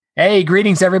Hey,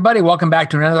 greetings, everybody. Welcome back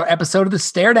to another episode of the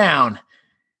StareDown.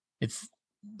 It's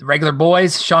the regular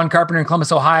boys, Sean Carpenter in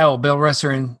Columbus, Ohio, Bill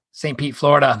Russer in St. Pete,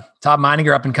 Florida, Todd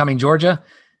Meininger up in Cumming, Georgia,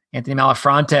 Anthony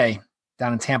Malafronte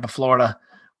down in Tampa, Florida.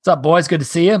 What's up, boys? Good to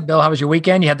see you. Bill, how was your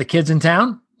weekend? You had the kids in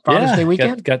town? Father's Day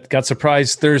weekend? Got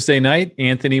surprised Thursday night.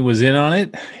 Anthony was in on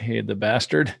it, the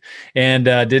bastard, and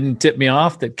didn't tip me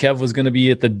off that Kev was going to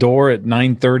be at the door at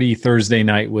 9:30 Thursday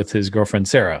night with his girlfriend,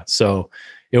 Sarah. So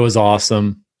it was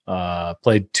awesome.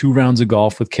 Played 2 rounds of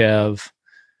golf with Kev.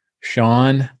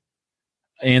 Sean,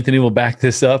 Anthony will back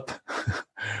this up.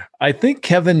 I think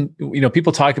Kevin,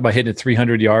 people talk about hitting it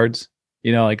 300 yards,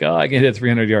 like, oh, I can hit it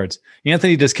 300 yards.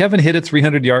 Anthony, does Kevin hit it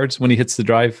 300 yards when he hits the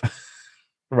drive?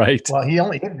 Right. Well, he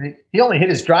only hit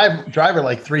his driver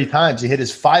like 3 times. He hit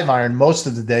his 5-iron most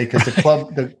of the day because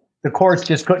the course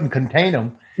just couldn't contain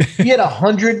him. He had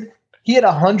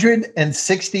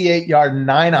 168-yard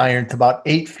 9-iron to about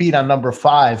 8 feet on number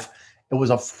 5. It was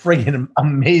a friggin'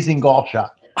 amazing golf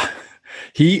shot.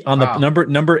 He on the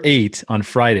number 8 on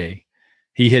Friday,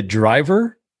 he hit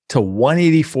driver to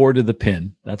 184 to the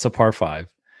pin. That's a par 5,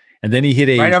 and then he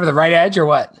hit right over the right edge or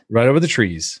what? Right over the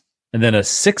trees, and then a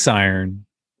 6-iron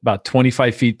about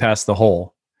 25 feet past the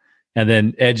hole, and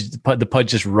then the putt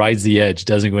just rides the edge,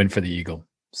 doesn't go in for the eagle.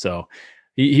 So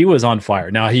he was on fire.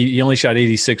 Now he only shot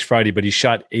 86 Friday, but he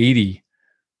shot 80.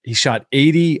 He shot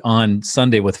 80 on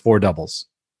Sunday with 4 doubles.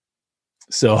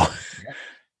 So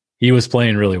he was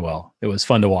playing really well. It was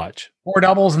fun to watch. 4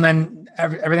 doubles and then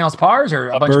everything else pars, or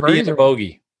a bunch of birdies and a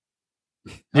bogey.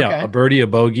 Yeah, a birdie, a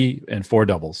bogey, and 4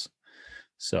 doubles.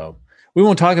 So we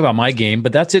won't talk about my game,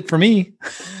 but that's it for me.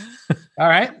 All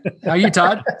right. How are you,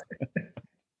 Todd?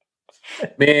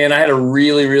 Man, I had a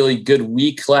really, really good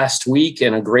week last week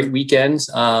and a great weekend.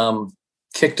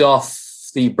 Kicked off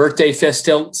the birthday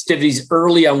festivities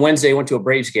early on Wednesday. Went to a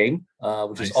Braves game,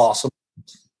 which was awesome.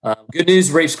 Good news,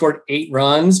 Braves scored 8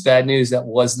 runs. Bad news, that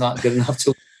was not good enough.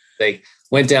 They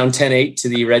went down 10-8 to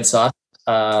the Red Sox.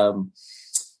 Friday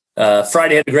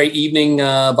had a great evening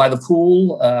by the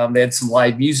pool. They had some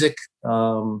live music.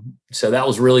 So that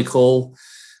was really cool.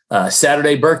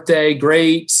 Saturday birthday,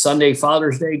 great. Sunday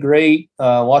Father's Day, great.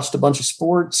 Watched a bunch of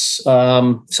sports.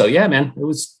 So yeah, man, it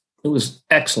was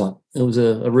excellent. It was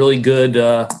a really good.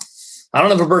 I don't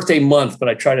have a birthday month, but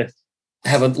I try to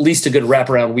have at least a good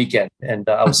wraparound weekend, and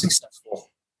I was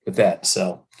successful with that.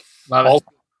 So, love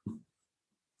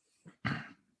it.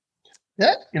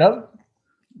 Yeah, a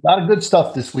lot of good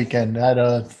stuff this weekend. I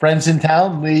had friends in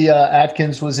town. Lee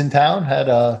Atkins was in town. Had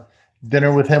a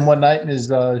dinner with him one night and his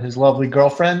lovely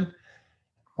girlfriend.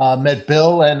 Met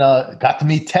Bill and got to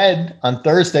meet Ted on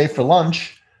Thursday for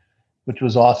lunch, which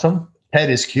was awesome. Ted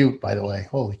is cute, by the way.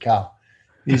 Holy cow.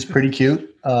 He's pretty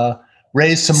cute.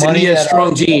 Raised some money. Cindy has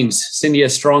strong genes. Cindy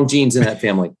has strong genes in that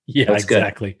family. Yeah, that's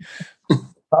exactly. I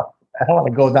don't want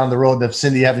to go down the road of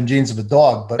Cindy having genes of a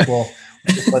dog, but we'll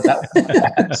put that.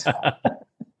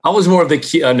 I was more of the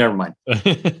cute. Never mind.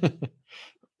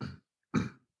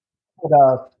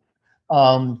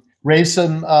 Raised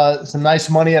some nice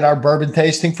money at our bourbon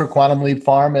tasting for Quantum Leap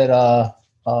Farm at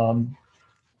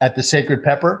the Sacred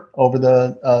Pepper over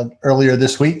the earlier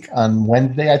this week on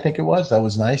Wednesday, I think it was. That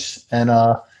was nice, and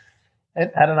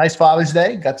had a nice Father's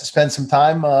Day. Got to spend some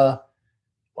time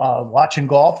watching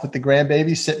golf with the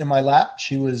grandbaby sitting in my lap.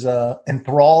 She was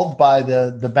enthralled by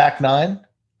the back nine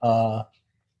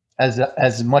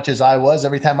as much as I was.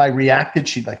 Every time I reacted,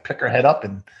 she'd like pick her head up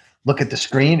and look at the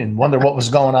screen and wonder what was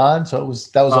going on. So that was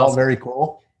awesome. All very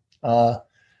cool. So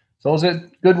it was a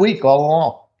good week all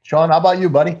along. Sean, how about you,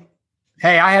 buddy?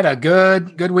 Hey, I had a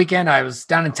good weekend. I was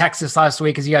down in Texas last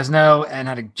week, as you guys know, and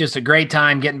had just a great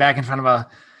time getting back in front of a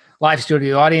live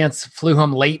studio audience. Flew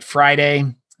home late Friday.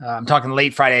 I'm talking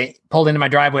late Friday. Pulled into my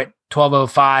driveway at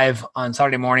 12:05 on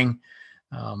Saturday morning,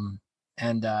 and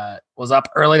was up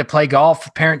early to play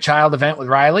golf, parent-child event with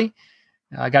Riley.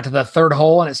 I got to the 3rd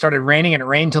hole and it started raining, and it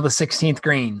rained till the 16th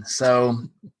green. So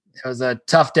it was a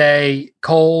tough day,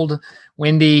 cold,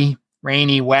 windy,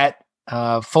 rainy, wet,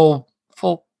 full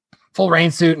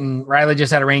rain suit. And Riley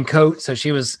just had a raincoat. So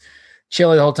she was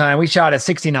chilly the whole time. We shot at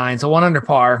 69. So 1 under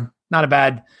par, not a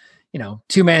bad,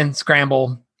 2-man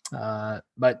scramble,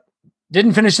 but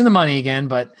didn't finish in the money again,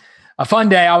 but a fun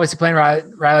day, obviously playing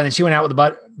Riley. And she went out with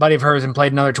a buddy of hers and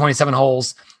played another 27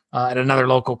 holes at another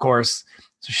local course.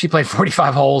 So she played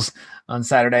 45 holes on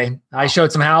Saturday. I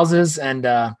showed some houses and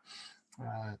then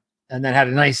had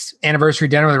a nice anniversary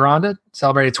dinner with Rhonda,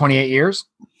 celebrated 28 years.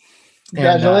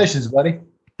 Congratulations, buddy.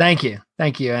 Thank you.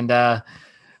 And that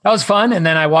was fun. And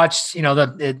then I watched,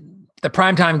 the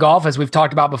primetime golf, as we've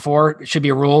talked about before. It should be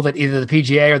a rule that either the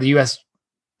PGA or the U.S.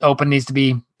 Open needs to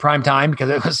be prime time because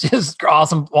it was just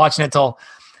awesome watching it till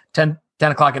 10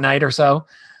 o'clock at night or so.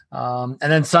 And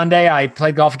then Sunday I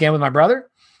played golf again with my brother.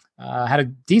 Had a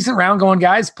decent round going,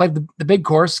 guys. Played the big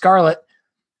course, Scarlet,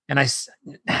 and I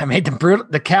made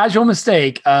the casual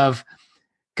mistake of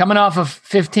coming off of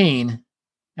 15,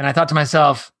 and I thought to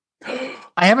myself,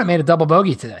 I haven't made a double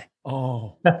bogey today.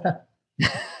 Oh,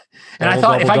 and I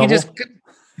thought if I can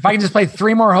just play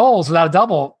 3 more holes without a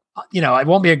double, it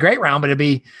won't be a great round, but it'd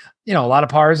be, a lot of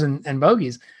pars and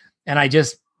bogeys. And I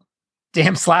just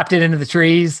slapped it into the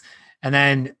trees, and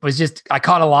then I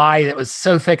caught a lie that was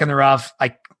so thick in the rough.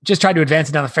 I just tried to advance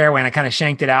it down the fairway, and I kind of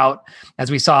shanked it out,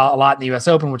 as we saw a lot in the U.S.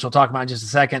 Open, which we'll talk about in just a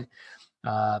second.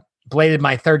 Bladed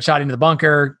my third shot into the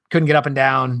bunker, couldn't get up and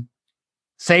down,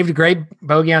 saved a great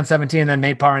bogey on 17, and then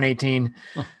made par on 18.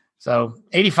 So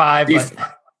 85.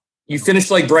 You finished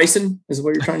like Bryson, is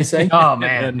what you're trying to say? Oh,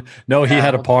 man. No, he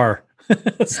had a par.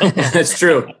 That's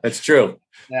true.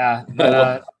 Yeah.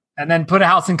 But, and then put a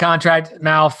house in contract,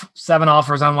 now 7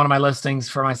 offers on one of my listings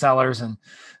for my sellers. And,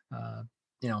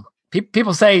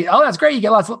 people say, oh, that's great. You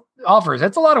get lots of offers.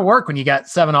 It's a lot of work when you got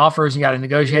 7 offers. You got to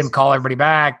negotiate and call everybody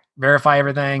back, verify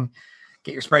everything,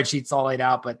 get your spreadsheets all laid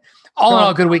out. But all in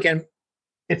all, good weekend.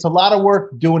 It's a lot of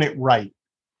work doing it right,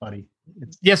 buddy.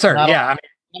 Yes, sir. Yeah.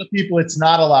 A lot of people, it's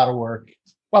not a lot of work.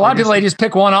 Well, a lot of people, they just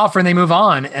pick one offer and they move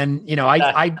on. And,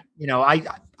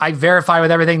 I verify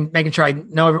with everything, making sure I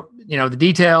know, the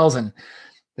details and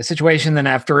the situation. Then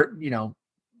after,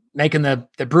 making the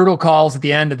brutal calls at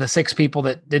the end of the 6 people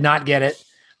that did not get it.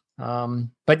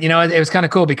 But it was kind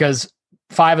of cool because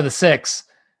 5 of the 6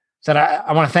 said,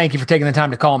 I want to thank you for taking the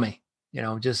time to call me,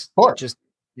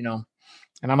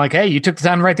 and I'm like, hey, you took the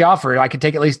time to write the offer. I could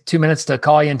take at least 2 minutes to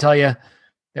call you and tell you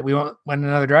that we went in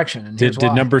another direction. And did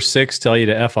number 6 tell you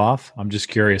to F off? I'm just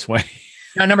curious why.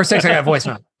 No, number 6, I got a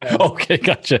voicemail. Okay.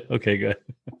 Gotcha. Okay, good.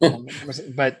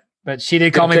 But she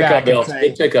did call me back and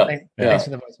say, thanks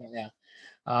for the voicemail. Yeah.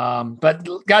 But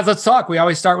guys, let's talk. We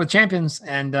always start with champions,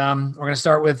 and we're going to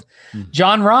start with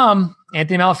Jon Rahm,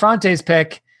 Anthony Malafronte's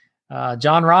pick.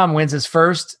 Jon Rahm wins his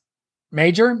first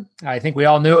major. I think we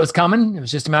all knew it was coming. It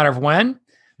was just a matter of when.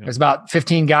 There's about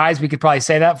 15 guys we could probably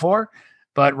say that for,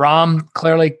 but Rahm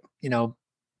clearly,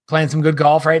 playing some good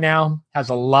golf right now, has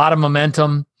a lot of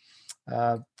momentum,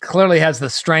 clearly has the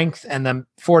strength and the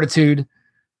fortitude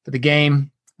for the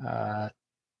game.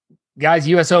 Guys,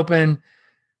 U.S. Open,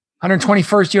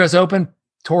 121st U.S. Open,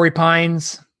 Torry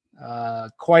Pines,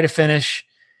 quite a finish.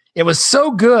 It was so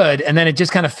good, and then it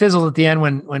just kind of fizzled at the end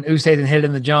when Oosthuizen hit it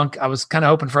in the junk. I was kind of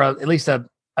hoping for at least a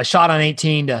shot on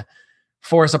 18 to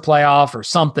force a playoff or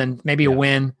something, maybe a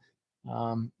win.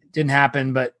 Didn't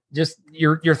happen, but just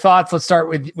your thoughts. Let's start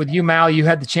with you, Mal. You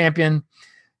had the champion.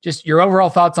 Just your overall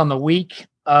thoughts on the week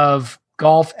of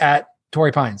golf at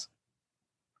Torrey Pines.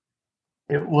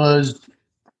 It was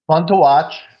fun to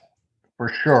watch, for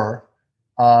sure.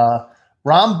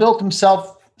 Rahm built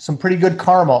himself some pretty good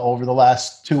karma over the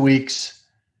last 2 weeks.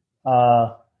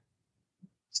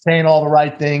 Saying all the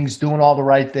right things, doing all the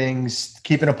right things,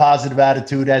 keeping a positive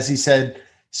attitude. As he said,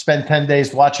 spent 10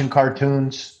 days watching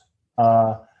cartoons.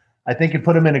 I think it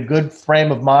put him in a good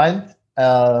frame of mind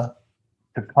to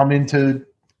come into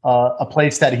a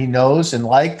place that he knows and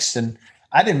likes. And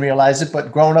I didn't realize it,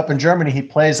 but growing up in Germany, he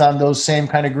plays on those same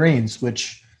kind of greens,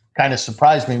 which kind of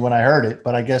surprised me when I heard it.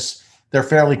 But I guess they're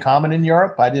fairly common in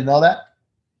Europe. I didn't know that.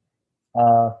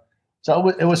 So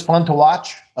it was fun to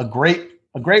watch. A great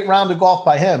round of golf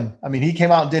by him. I mean, he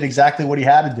came out and did exactly what he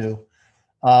had to do.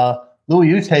 Louis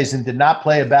Oosthuizen did not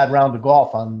play a bad round of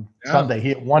golf on Sunday. He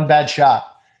had one bad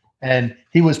shot, and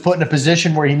he was put in a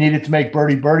position where he needed to make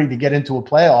birdie to get into a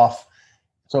playoff.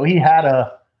 So he had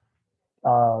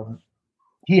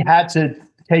to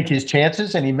take his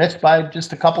chances, and he missed by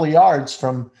just a couple of yards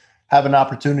from having an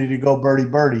opportunity to go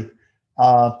birdie.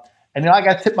 And I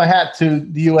got to tip my hat to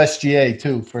the USGA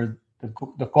too for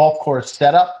the golf course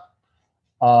setup.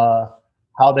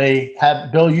 How they had,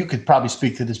 Bill, you could probably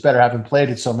speak to this better, having played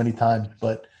it so many times,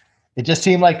 but it just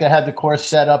seemed like they had the course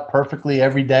set up perfectly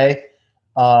every day.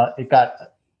 It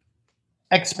got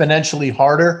exponentially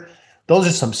harder. Those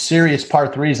are some serious par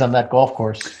 3s on that golf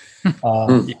course. I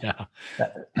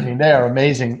mean, they are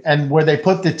amazing. And where they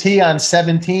put the tee on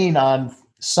 17 on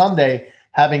Sunday,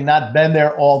 having not been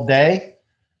there all day,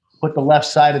 put the left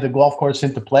side of the golf course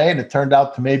into play, and it turned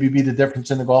out to maybe be the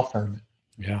difference in the golf tournament.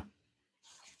 Yeah.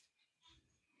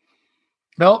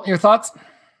 Bill, your thoughts?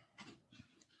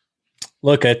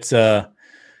 Look, it's there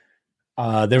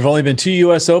have only been 2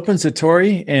 U.S. Opens at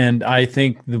Torrey, and I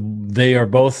think they are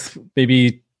both,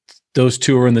 maybe those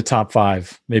 2 are in the top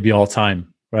 5, maybe all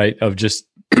time, right? Of just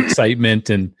excitement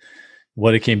and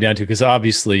what it came down to, because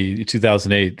obviously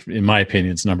 2008, in my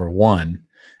opinion, is number one.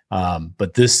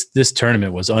 But this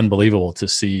tournament was unbelievable to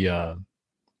see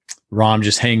Rahm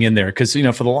just hang in there, because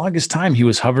for the longest time he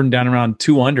was hovering down around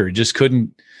 2 under, just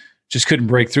couldn't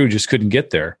break through, just couldn't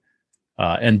get there.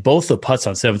 And both the putts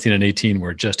on 17 and 18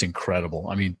 were just incredible.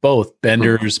 I mean, both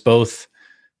benders, both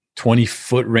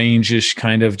 20-foot range-ish,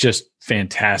 kind of just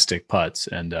fantastic putts.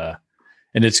 And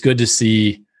it's good to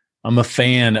see. I'm a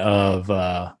fan of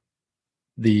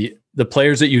the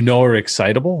players that are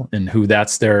excitable and who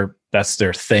that's their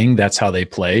thing. That's how they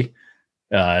play.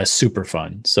 Super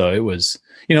fun. So it was,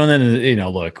 and then,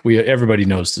 look, everybody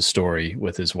knows the story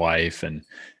with his wife and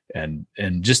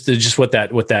just what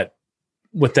that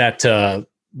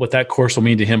course will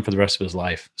mean to him for the rest of his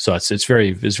life. So it's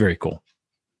very cool.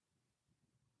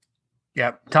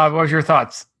 Yeah. Todd, what was your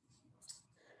thoughts?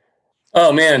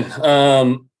 Oh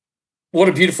man. What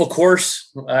a beautiful course.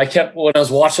 When I was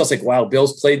watching, I was like, wow,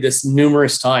 Bill's played this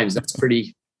numerous times. That's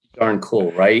pretty darn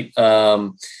cool. Right.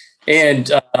 And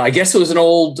I guess it was an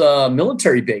old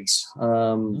military base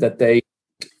that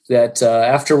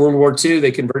after World War II,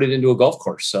 they converted into a golf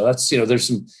course. So that's, there's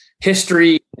some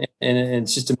history and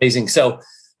it's just amazing. So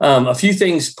a few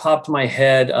things popped in my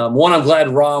head. One, I'm glad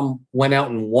Rahm went out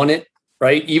and won it,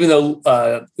 right? Even though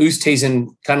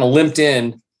Oosthuizen kind of limped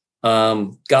in,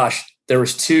 there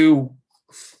was 2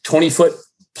 20-foot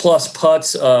plus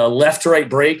putts, left to right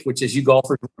break, which, as you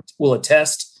golfers will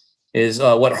attest, is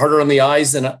what harder on the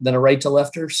eyes than a right to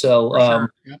lefter. So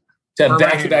sure. Yeah. To have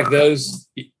back-to-back those,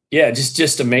 yeah,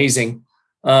 just amazing.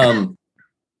 Learned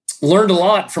a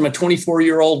lot from a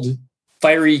 24-year-old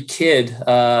fiery kid.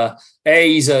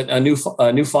 He's a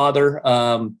new father.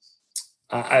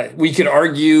 We could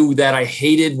argue that I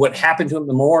hated what happened to him at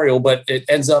Memorial, but it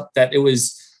ends up that it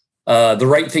was the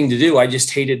right thing to do. I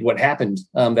just hated what happened,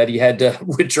 that he had to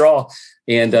withdraw.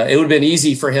 And it would have been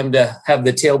easy for him to have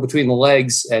the tail between the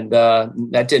legs. And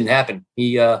that didn't happen.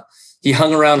 He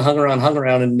hung around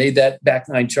and made that back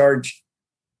nine charge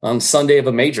on Sunday of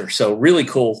a major. So really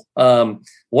cool.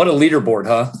 What a leaderboard,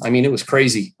 huh? I mean, it was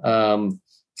crazy.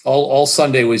 All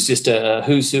Sunday was just a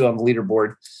who's who on the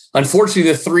leaderboard.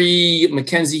 Unfortunately, the 3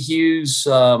 Mackenzie Hughes,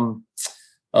 help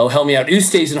me out.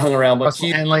 Oosthuizen hung around, but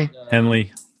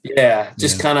Henley. Yeah,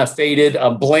 just kind of faded.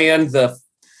 Bland, the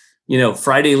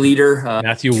Friday leader.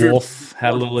 Matthew Wolf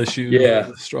had a little issue.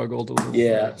 Yeah, struggled a little.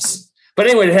 Yeah, but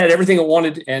anyway, it had everything it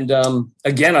wanted. And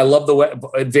again, I love the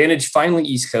advantage. Finally,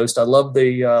 East Coast. I love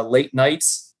the late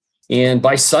nights. And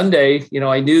by Sunday,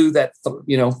 I knew that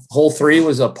hole 3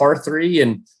 was a par 3,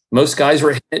 and most guys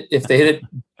were if they hit it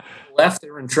left,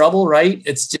 they were in trouble. Right?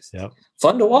 It's just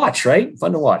fun to watch. Right?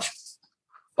 Fun to watch.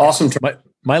 Awesome.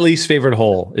 My least favorite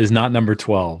hole is not number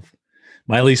 12.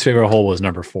 My least favorite hole was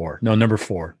number 4. No, number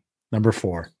 4. Number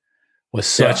 4 was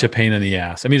such a pain in the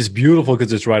ass. I mean, it's beautiful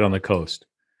because it's right on the coast.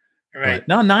 Right. But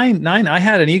no, 9. I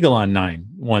had an eagle on 9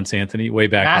 once, Anthony, way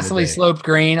back. Massively sloped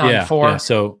green on 4. Yeah,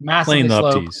 so massively playing the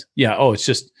up tees. Yeah. Oh, it's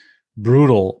just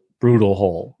brutal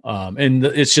hole. And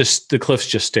it's just the cliff's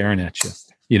just staring at you,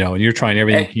 and you're trying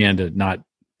everything you can to not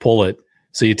pull it.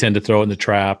 So you tend to throw it in the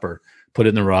trap or put it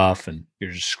in the rough, and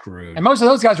you're just screwed. And most of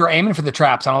those guys were aiming for the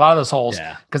traps on a lot of those holes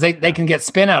because they can get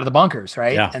spin out of the bunkers,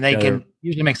 right? Yeah. And they can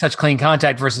usually make such clean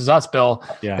contact versus us, Bill,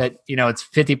 that, it's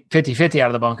 50-50 out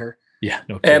of the bunker. Yeah,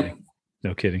 no kidding.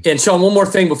 No kidding. And Sean, one more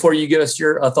thing before you give us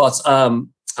your thoughts.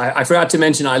 I forgot to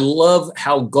mention, I love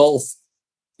how golf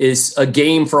is a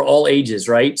game for all ages,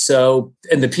 right? So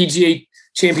in the PGA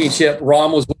Championship,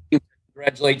 Rahm was waiting to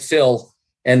congratulate Phil.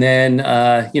 And then,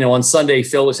 on Sunday,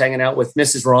 Phil was hanging out with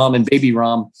Mrs. Rahm and baby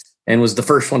Rahm and was the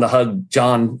first one to hug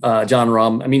Jon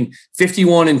Rahm. I mean,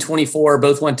 51 and 24,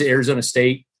 both went to Arizona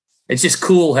State. It's just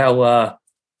cool how,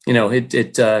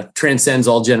 it transcends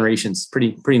all generations.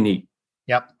 Pretty neat.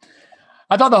 Yep.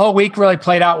 I thought the whole week really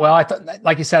played out well. I thought,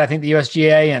 like you said, I think the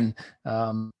USGA and,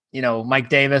 Mike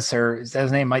Davis, or is that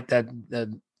his name? Mike Davis.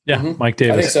 I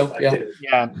think so. Yeah.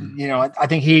 Yeah. I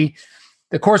think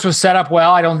the course was set up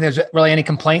well. I don't think there's really any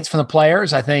complaints from the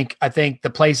players. I think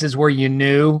the places where you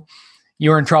knew you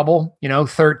were in trouble,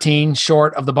 13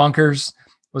 short of the bunkers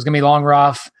was going to be long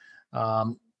rough.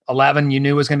 11 you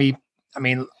knew was going to be,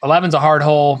 11's a hard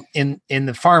hole in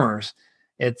the Farmers.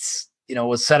 It's,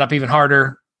 was set up even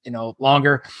harder,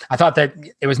 longer. I thought that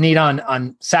it was neat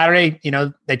on Saturday.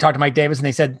 They talked to Mike Davis and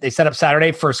they said they set up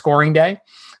Saturday for a scoring day.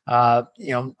 Hole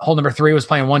number 3 was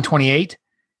playing 128.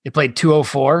 They played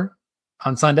 204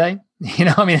 on Sunday.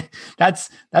 That's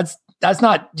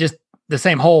not just the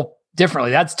same hole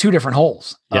differently. That's 2 different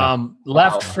holes.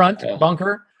 Left front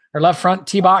bunker or left front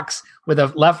tee box with a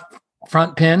left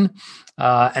front pin.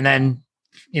 And then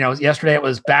yesterday it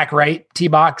was back right tee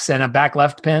box and a back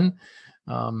left pin.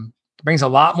 Brings a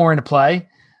lot more into play.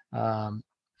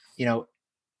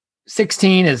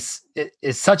 16 is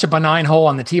such a benign hole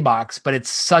on the tee box, but it's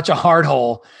such a hard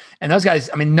hole. And those guys,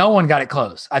 I mean, no one got it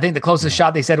close. I think the closest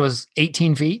shot they said was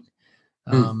 18 feet.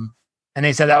 And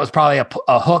they said that was probably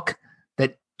a hook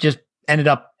that just ended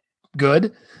up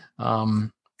good.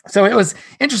 So it was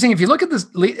interesting. If you look at this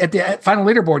at the final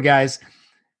leaderboard, guys,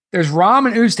 there's Rahm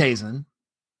and Oosthuizen,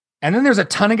 and then there's a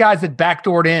ton of guys that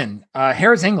backdoored in.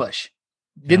 Harris English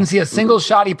didn't see a single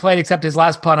shot he played except his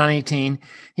last putt on 18.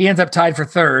 He ends up tied for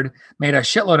third, made a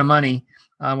shitload of money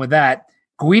with that.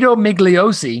 Guido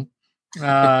Migliosi,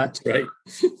 That's right.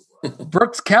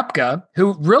 Brooks Koepka,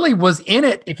 who really was in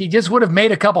it if he just would have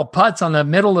made a couple putts on the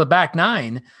middle of the back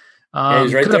nine.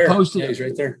 He's right there. He's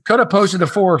right there. Could have posted a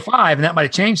 4 or 5, and that might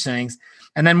have changed things.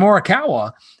 And then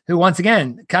Morikawa, who once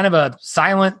again, kind of a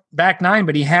silent back nine,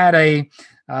 but he had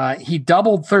he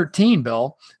doubled 13,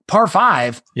 Bill, par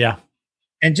 5. Yeah.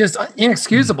 And just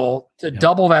inexcusable to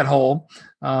double that hole.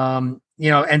 And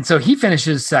so he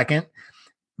finishes second.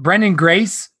 Brendan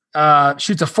Grace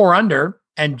shoots a 4 under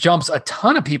and jumps a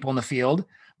ton of people in the field.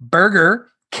 Berger,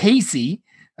 Casey,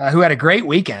 who had a great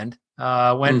weekend,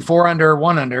 went 4 under,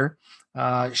 1 under.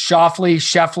 Schauffele,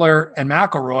 Scheffler, and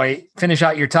McIlroy finish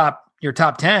out your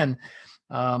top 10.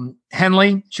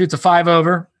 Henley shoots a 5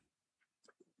 over.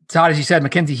 Todd, as you said,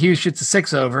 Mackenzie Hughes shoots a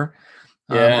 6 over.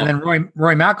 And then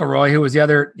Roy McIlroy, who was the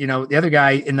other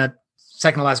guy in the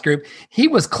second to last group, he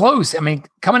was close. I mean,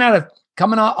 coming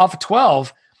off of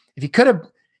 12, if he could have,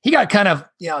 he got kind of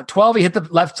 12. He hit the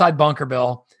left side bunker,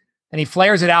 Bill, and he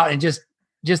flares it out and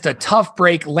just a tough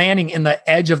break, landing in the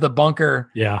edge of the bunker.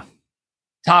 Yeah.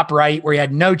 Top right, where he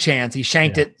had no chance. He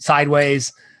shanked it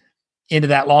sideways into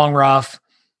that long rough.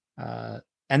 And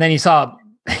then you saw,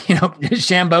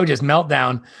 Shambo just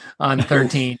meltdown on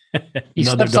 13. He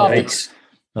slips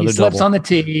on the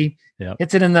tee,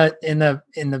 hits it in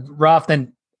the rough.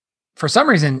 Then for some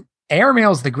reason,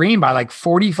 airmails the green by like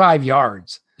 45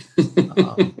 yards. I've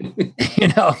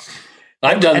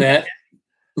done that.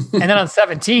 And then on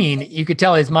 17, you could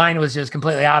tell his mind was just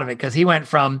completely out of it, because he went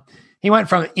from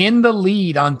in the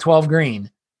lead on 12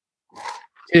 green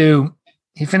to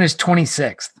he finished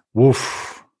 26th.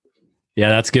 Woof. Yeah,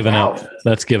 that's given up.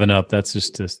 That's given up. That's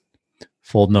just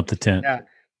folding up the tent. Yeah.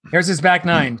 Here's his back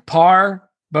nine: par,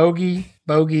 bogey,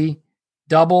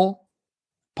 double,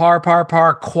 par,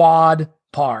 quad,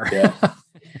 par. Yeah.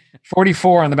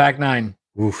 44 on the back nine.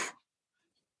 Oof.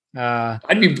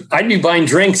 I'd be buying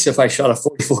drinks if I shot a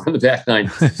 44 on the back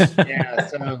nine. Yeah,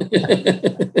 so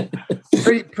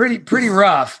pretty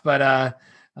rough, but I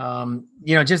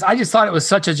just thought it was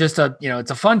such it's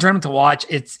a fun tournament to watch.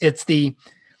 It's the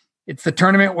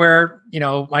tournament where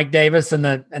Mike Davis and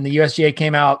the USGA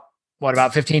came out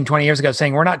about 15, 20 years ago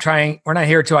saying we're not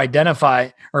here to identify,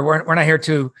 or we're not here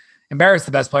to embarrass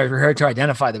the best players. We're here to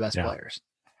identify the best players.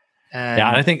 And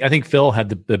I think Phil had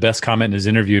the best comment in his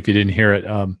interview. If you didn't hear it,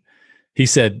 he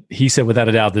said without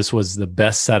a doubt this was the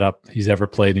best setup he's ever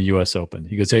played in the U.S. Open.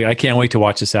 He goes, "Hey, I can't wait to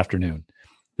watch this afternoon."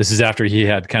 This is after he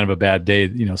had kind of a bad day,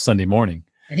 Sunday morning.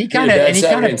 And he kind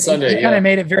of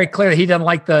made it very clear that he doesn't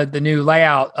like the new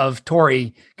layout of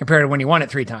Torrey compared to when he won it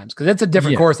 3 times, because it's a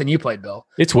different course than you played, Bill.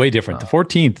 It's way different. The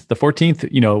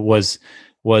 14th,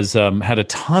 was had a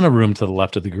ton of room to the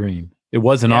left of the green. It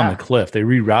wasn't on the cliff. They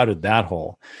rerouted that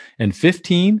hole. And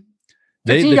 15,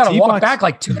 you got to walk back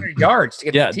like 200 yards to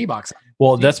get to the tee box.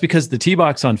 Well, that's because the tee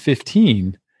box on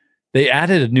 15, they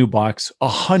added a new box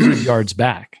 100 yards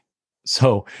back.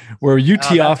 So where you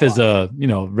tee off as a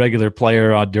regular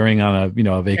player on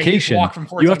a vacation,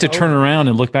 you have to turn around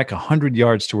and look back 100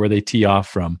 yards to where they tee off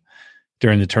from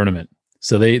during the tournament.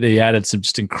 So they added some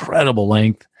just incredible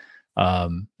length,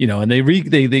 and they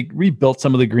rebuilt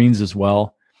some of the greens as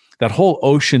well. That whole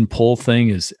ocean pull thing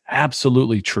is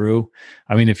absolutely true.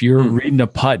 I mean, if you're reading a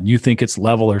putt and you think it's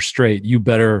level or straight, you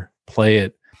better play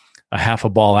it a half a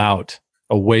ball out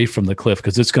away from the cliff,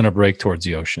 because it's going to break towards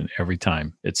the ocean every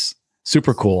time. It's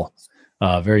super cool.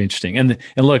 Very interesting. And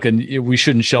look, and we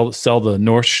shouldn't sell the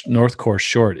North course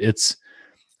short. It's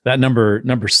that number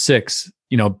 6,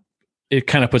 it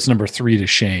kind of puts number 3 to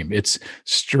shame. It's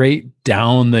straight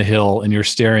down the hill and you're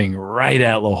staring right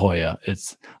at La Jolla.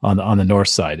 It's on the north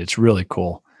side. It's really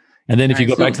cool. And then if you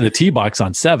go back to the tee box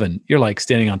on 7, you're like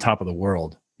standing on top of the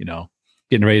world,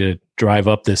 getting ready to drive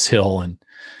up this hill and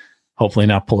hopefully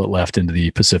not pull it left into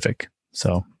the Pacific.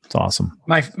 So it's awesome.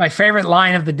 My favorite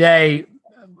line of the day,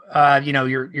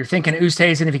 you're thinking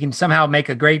Oosthuizen, if he can somehow make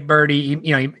a great birdie,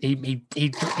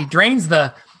 he drains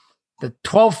the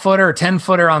 12-footer or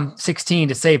 10-footer on 16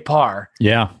 to save par.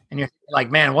 Yeah. And you're like,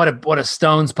 man, what a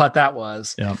stone's putt that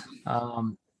was. Yeah.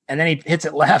 And then he hits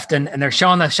it left, and they're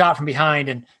showing the shot from behind,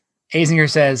 and Azinger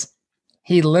says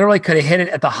he literally could have hit it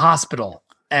at the hospital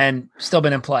and still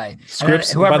been in play.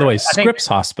 Scripps, by the way, Scripps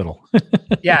Hospital.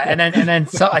 Yeah, and then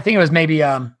so I think it was maybe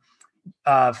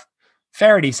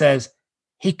Faraday says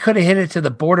he could have hit it to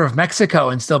the border of Mexico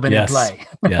and still been in play.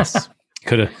 Yes,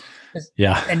 could have.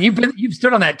 Yeah, and you've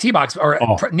stood on that tee box or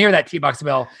near that tee box,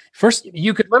 Bill. First,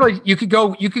 you could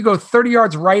go 30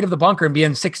 yards right of the bunker and be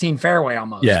in 16 fairway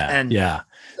almost. Yeah.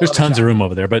 There's tons of room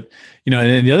over there, but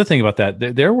and the other thing about that,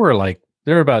 there were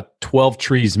about 12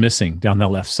 trees missing down the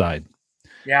left side.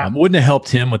 Yeah, wouldn't have helped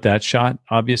him with that shot,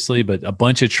 obviously, but a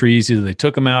bunch of trees, either they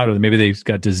took them out or maybe they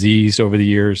got diseased over the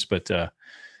years. But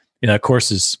that course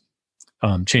has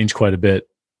changed quite a bit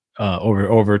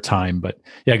over time. But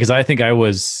yeah, because I think I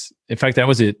was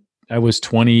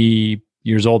 20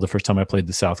 years old the first time I played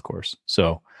the South Course,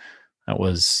 so that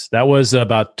was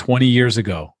about 20 years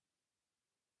ago.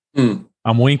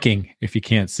 I'm winking if you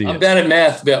can't see it. I'm bad at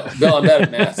math, Bill. I'm bad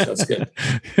at math. So that's good.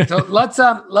 So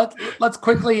let's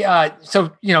quickly.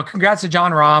 Congrats to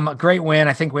Jon Rahm, a great win.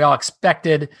 I think we all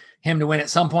expected him to win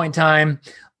at some point in time.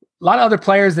 A lot of other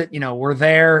players that were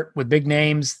there with big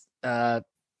names.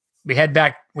 We head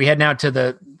now to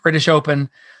the British Open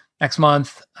next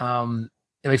month. It'll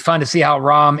be fun to see how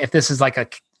Rahm, if this is like a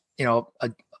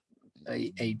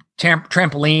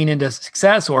trampoline into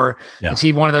success, or is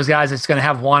he one of those guys that's going to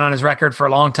have one on his record for a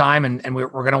long time, and we're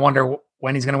going to wonder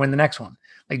when he's going to win the next one,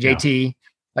 like JT,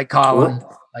 like Colin,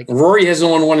 like Rory hasn't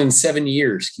won one in 7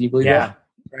 years. Can you believe that?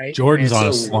 Right. Jordan's on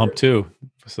a slump too.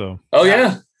 So. Oh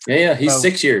yeah. He's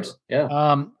 6 years.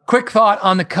 Yeah. Quick thought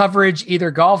on the coverage,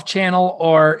 either Golf Channel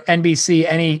or NBC.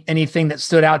 Anything that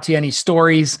stood out to you? Any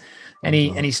stories?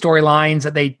 Any storylines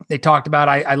that they talked about?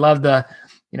 I love the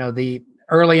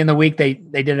early in the week, they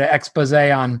did an expose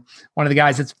on one of the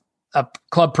guys that's a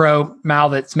club pro, Mal,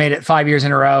 that's made it 5 years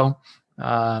in a row,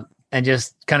 and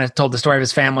just kind of told the story of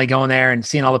his family going there and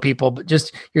seeing all the people. But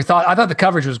just your thought. I thought the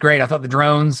coverage was great. I thought the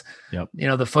drones,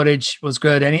 the footage was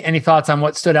good. Any thoughts on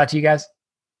what stood out to you guys?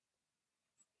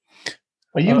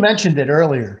 Well, you mentioned it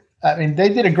earlier. I mean, they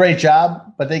did a great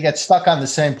job, but they get stuck on the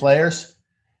same players.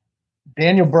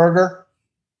 Daniel Berger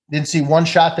didn't see one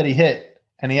shot that he hit,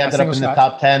 and he ended up in the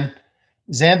top 10.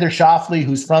 Xander Schauffele,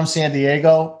 who's from San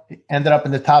Diego, ended up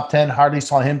in the top 10. Hardly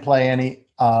saw him play any.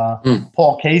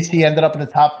 Paul Casey ended up in the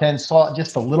top 10. Saw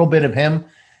just a little bit of him.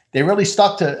 They really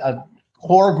stuck to a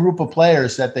core group of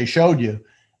players that they showed you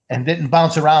and didn't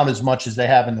bounce around as much as they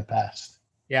have in the past.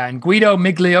 Yeah, and Guido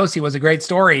Migliosi was a great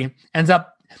story. Ends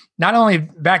up not only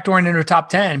backdooring into top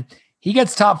 10, he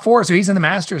gets top 4, so he's in the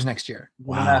Masters next year.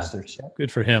 Wow. Masters. Yeah.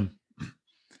 Good for him.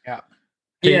 Yeah.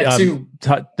 Hey,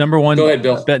 number one. Go ahead,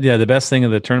 Bill. The best thing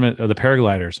of the tournament are the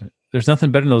paragliders. There's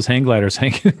nothing better than those hang gliders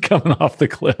coming off the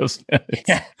cliffs.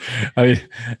 Yeah. I mean,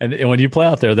 and when you play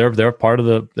out there, they're part of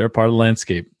the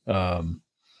landscape.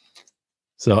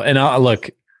 So, and look,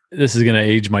 this is going to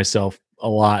age myself a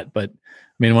lot, but I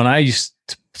mean, when I used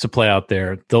to play out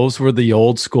there, those were the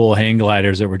old school hang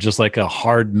gliders that were just like a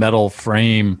hard metal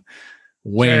frame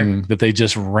wing that they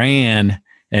just ran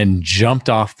and jumped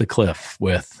off the cliff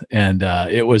with, and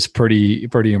it was pretty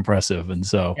impressive. And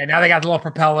so, now they got the little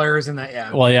propellers and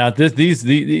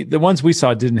the ones we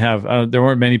saw didn't have. There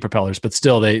weren't many propellers, but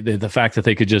still, the fact that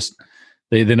they could just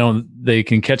they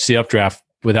can catch the updraft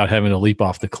without having to leap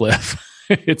off the cliff.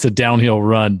 It's a downhill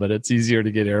run, but it's easier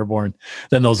to get airborne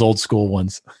than those old school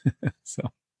ones. So,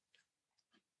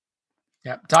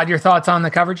 yeah, Todd, your thoughts on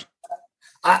the coverage?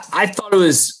 I thought it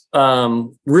was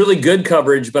really good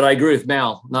coverage, but I agree with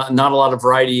Mal. Not a lot of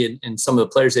variety in some of the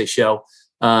players they show.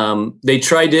 They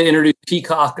tried to introduce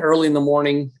Peacock early in the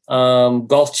morning,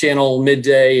 Golf Channel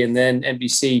midday, and then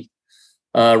NBC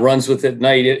runs with it at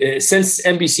night. Since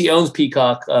NBC owns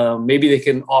Peacock, maybe they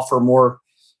can offer more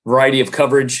variety of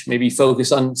coverage, maybe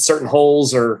focus on certain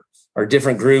holes or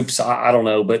different groups. I don't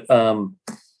know, but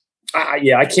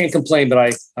I can't complain, but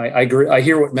I agree. I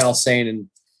hear what Mal's saying, and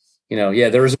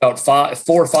there was about 4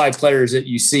 or 5 players that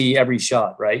you see every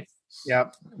shot, right?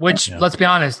 Yeah. Which, let's be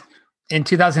honest, in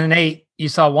 2008, you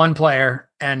saw one player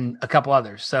and a couple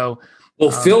others. So,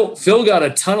 Phil got a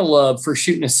ton of love for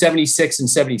shooting a 76 and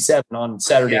 77 on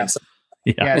Saturday.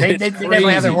 Yeah. They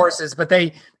definitely have their horses, but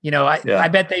I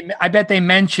bet they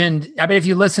mentioned. I bet if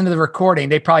you listen to the recording,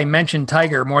 they probably mentioned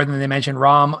Tiger more than they mentioned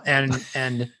Rahm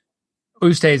and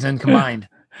Oosthuizen combined.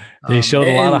 They showed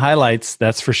a lot of highlights,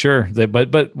 that's for sure.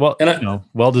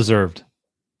 Well deserved.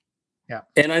 Yeah,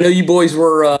 and I know you boys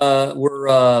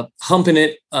were humping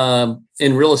it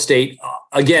in real estate.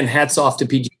 Again, hats off to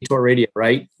PGA Tour Radio,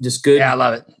 right? Just good. Yeah, I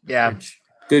love it. Yeah.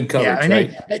 Good coverage,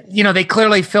 right? They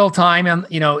clearly fill time in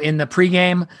the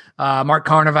pregame, Mark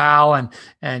Carnival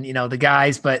and the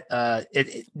guys, but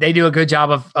they do a good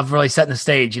job of really setting the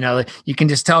stage. You can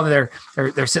just tell that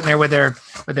they're sitting there with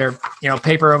their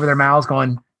paper over their mouths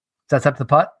going, sets up the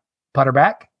putter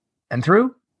back and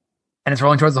through, and it's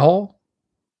rolling towards the hole.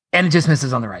 And it just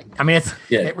misses on the right. I mean,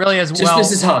 it really is just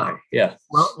misses high. Yeah.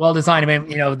 Well designed. I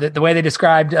mean, the way they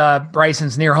described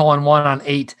Bryson's near hole in one on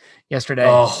 8 yesterday.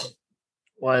 That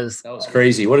was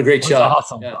crazy. What a great shot.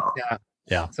 Awesome.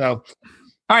 Yeah. So,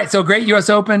 all right. So great US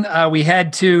Open. We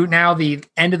head to now the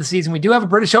end of the season. We do have a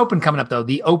British Open coming up though.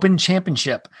 The Open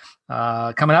Championship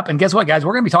coming up. And guess what, guys?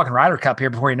 We're going to be talking Ryder Cup here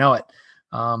before you know it.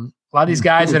 A lot of these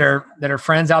guys that are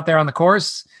friends out there on the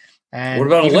course. And what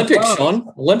about Olympics,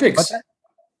 Sean?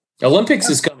 Olympics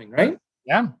is coming, right?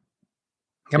 Yeah.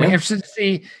 Going to be interested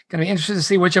to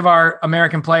see which of our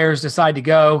American players decide to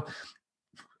go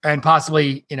and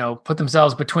possibly, put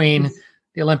themselves between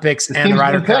the Olympics and the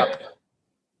Ryder Cup.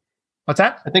 What's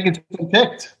that? I think it's been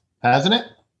picked, hasn't it?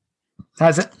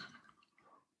 Has it?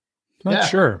 Not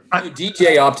sure.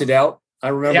 DJ opted out. I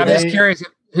remember. Yeah, I'm just curious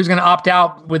who's going to opt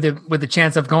out with the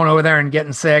chance of going over there and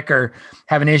getting sick or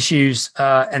having issues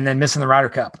and then missing the Ryder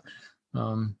Cup.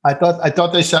 I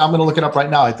thought they said, I'm going to look it up right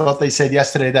now. I thought they said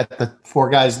yesterday that the 4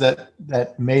 guys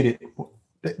that made it,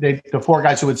 the 4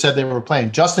 guys who had said they were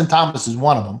playing, Justin Thomas is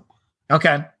one of them.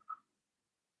 Okay.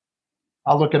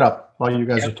 I'll look it up while you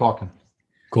guys are talking.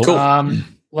 Cool.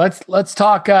 Let's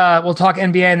talk. We'll talk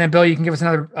NBA, and then Bill, you can give us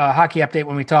another hockey update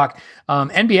when we talk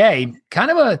NBA.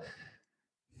 Kind of I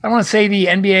don't want to say the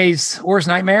NBA's worst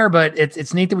nightmare, but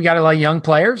it's neat that we got a lot of young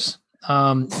players.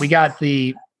 We got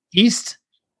the East.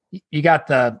 You got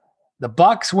the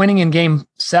Bucks winning in Game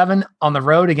 7 on the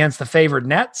road against the favored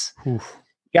Nets. Oof.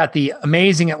 You got the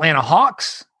amazing Atlanta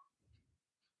Hawks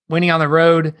winning on the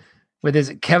road with, is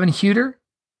it Kevin Huter?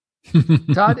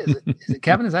 Todd, is it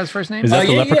Kevin? Is that his first name? Is that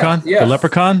the Leprechaun? Yeah. The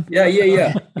Leprechaun? Yeah.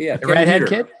 The redhead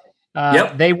kid.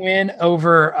 They win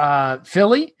over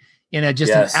Philly in an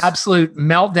absolute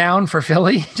meltdown for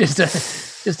Philly.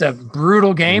 Just a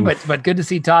brutal game, but good to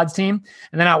see Todd's team.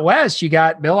 And then out west, you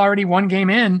got Bill already 1 game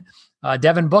in.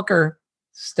 Devin Booker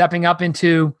stepping up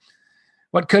into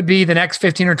what could be the next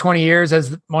 15 or 20 years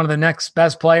as one of the next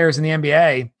best players in the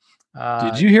NBA.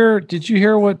 Did you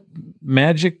hear what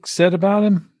Magic said about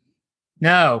him?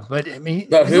 No, but I mean, he's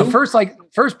the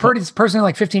first person in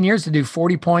like 15 years to do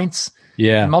 40 points.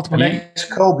 Yeah, multiple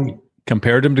next Kobe.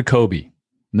 Compared him to Kobe.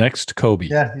 Next Kobe.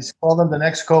 Yeah, he's called him the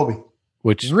next Kobe.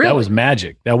 Which that was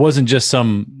magic. That wasn't just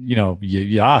some,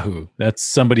 Yahoo. That's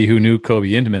somebody who knew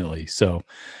Kobe intimately. So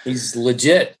he's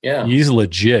legit. Yeah, he's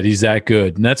legit. He's that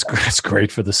good, and that's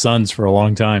great for the Suns for a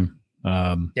long time.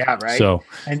 Yeah, right. So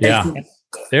I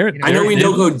know we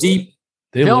don't go deep.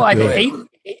 Bill, I think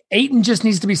Ayton just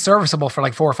needs to be serviceable for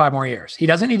like 4 or 5 more years. He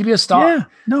doesn't need to be a star. Yeah,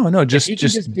 no, just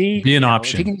be an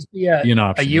option. He can just be an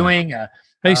option. A Ewing.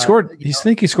 He scored. I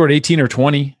think he scored 18 or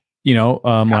 20.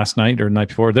 Last night or the night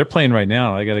before. They're playing right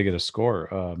now. I got to get a score.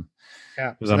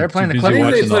 So they're playing the Clippers.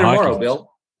 I think they play tomorrow,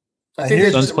 Bill. I think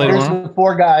here's the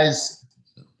 4 guys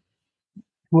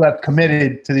who have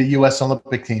committed to the U.S.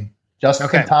 Olympic team. Justin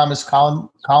Thomas, Colin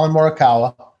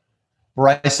Morikawa,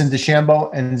 Bryson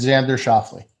DeChambeau, and Xander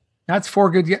Schauffele. That's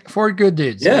 4 good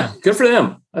dudes. Yeah, good for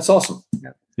them. That's awesome.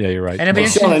 Yeah, you're right. And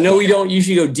Sean, I know we don't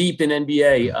usually go deep in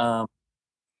NBA,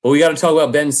 but we got to talk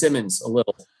about Ben Simmons a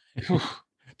little.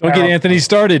 Don't get Anthony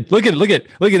started. Look at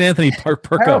Anthony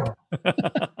perk up.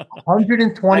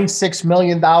 $126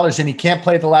 million, and he can't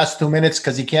play the last 2 minutes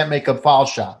because he can't make a foul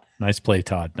shot. Nice play,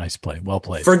 Todd. Nice play. Well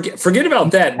played. Forget about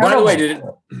that. By the way,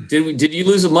 did you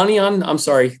lose money on? I'm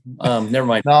sorry. Never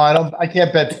mind. No, I don't. I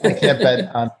can't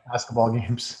bet on basketball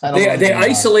games. They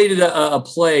isolated a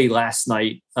play last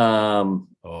night,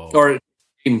 or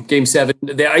game 7.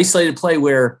 They isolated a play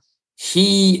where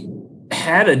he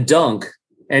had a dunk.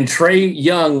 And Trae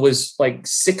Young was like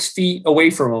 6 feet away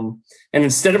from him. And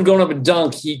instead of going up and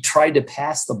dunk, he tried to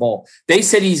pass the ball. They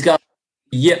said he's got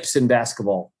yips in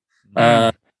basketball.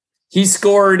 He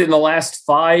scored in the last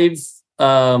 5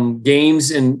 games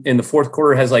in the fourth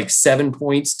quarter, has like 7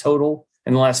 points total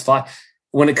in the last 5.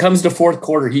 When it comes to fourth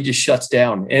quarter, he just shuts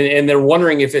down. And they're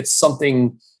wondering if it's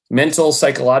something mental,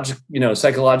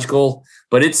 psychological.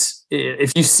 But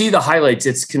if you see the highlights,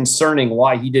 it's concerning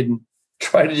why he didn't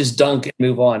try to just dunk and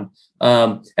move on.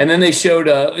 And then they showed,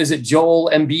 is it Joel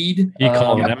Embiid? He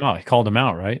called him out. He called him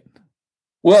out, right?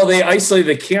 Well, they isolated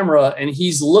the camera and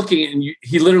he's looking and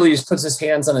he literally just puts his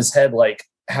hands on his head. Like,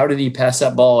 how did he pass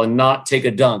that ball and not take a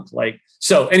dunk?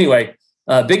 So anyway,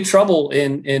 big trouble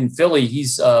in Philly.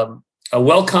 He's a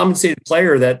well-compensated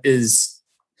player that is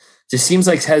just seems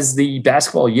like has the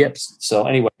basketball yips. So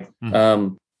anyway,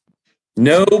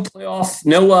 no playoff,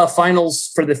 no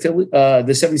finals for the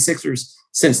 76ers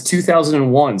since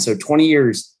 2001. So 20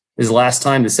 years is the last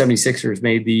time the 76ers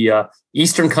made the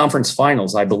Eastern Conference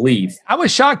Finals, I believe. I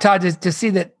was shocked, Todd, to see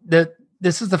that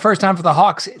this is the first time for the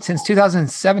Hawks since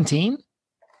 2017.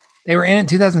 They were in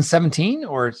 2017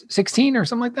 or 16 or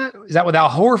something like that. Is that with Al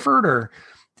Horford or?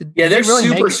 They're really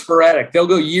super sporadic. They'll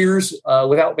go years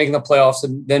without making the playoffs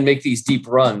and then make these deep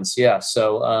runs. Yeah.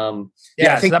 So, I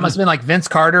think so that must have been like Vince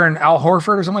Carter and Al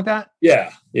Horford or something like that.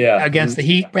 Yeah. Yeah. Against the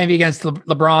Heat, maybe against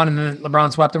LeBron, and then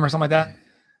LeBron swept him or something like that.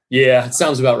 Yeah. It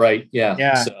sounds about right. Yeah.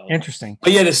 Yeah. So. Interesting.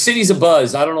 But yeah, the city's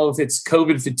abuzz. I don't know if it's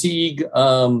COVID fatigue,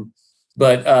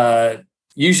 but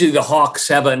usually the Hawks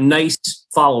have a nice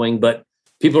following, but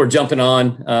people are jumping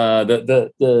on.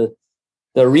 The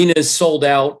arena is sold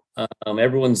out.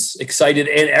 Everyone's excited,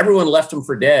 and everyone left them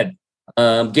for dead.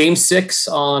 Game 6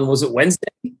 was it Wednesday?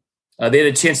 They had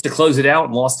a chance to close it out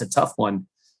and lost a tough one.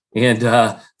 And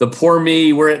the poor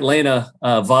me, we're Atlanta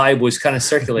vibe was kind of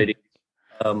circulating.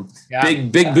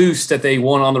 Big boost that they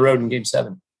won on the road in Game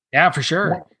 7. Yeah, for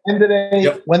sure. When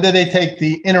did they take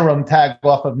the interim tag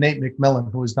off of Nate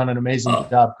McMillan, who has done an amazing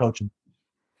job coaching?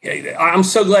 I'm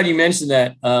so glad you mentioned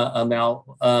that,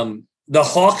 Mal. The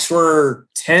Hawks were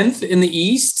 10th in the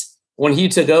East when he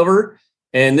took over.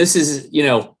 And this is,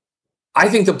 I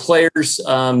think the players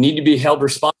need to be held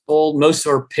responsible. Most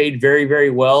are paid very, very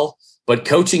well, but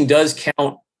coaching does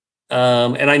count.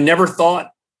 And I never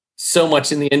thought so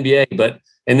much in the NBA, but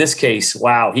in this case,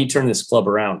 wow, he turned this club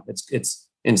around. It's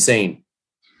insane.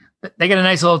 They get a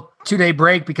nice little 2-day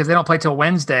break because they don't play till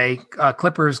Wednesday.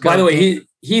 Clippers. By the way,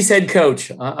 he's head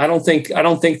coach. I don't think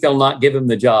they'll not give him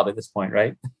the job at this point,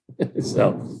 right?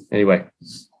 So anyway,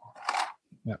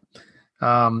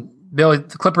 Billy,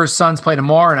 the Clippers Suns play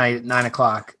tomorrow night at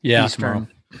 9:00 Eastern.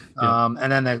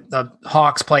 And then the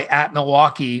Hawks play at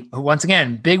Milwaukee, who once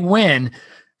again, big win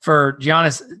for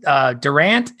Giannis.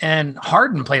 Durant and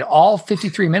Harden played all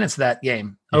 53 minutes of that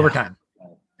game, overtime.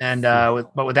 And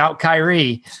but without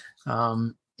Kyrie,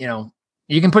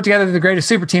 you can put together the greatest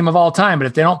super team of all time, but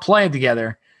if they don't play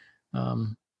together,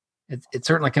 it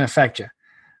certainly can affect you.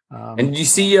 And you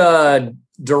see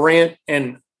Durant,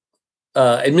 and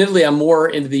admittedly, I'm more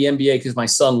into the NBA because my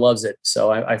son loves it, so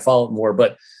I follow it more.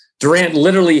 But Durant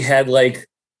literally had like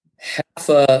half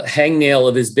a hangnail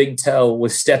of his big toe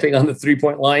was stepping on the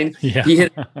 3-point line. Yeah. He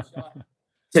hit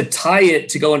to tie it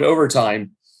to go into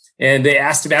overtime. And they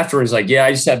asked him afterwards, like, yeah,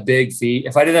 I just have big feet.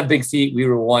 If I didn't have big feet, we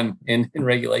were won in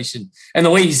regulation. And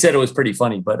the way he said it was pretty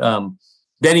funny. But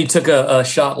then he took a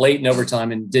shot late in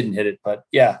overtime and didn't hit it. But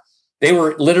yeah, they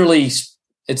were literally,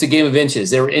 it's a game of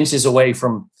inches. They were inches away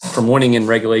from winning in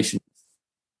regulation.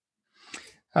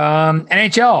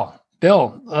 NHL,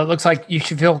 Bill, looks like you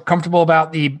should feel comfortable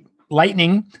about the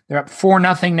Lightning. They're up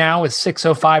 4-0 now with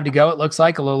 6:05 to go. It looks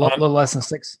like a little less than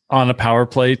 6 on a power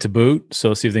play to boot.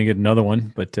 So see if they can get another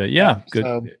one. But good.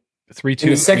 So, 3-2. In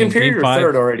the second period or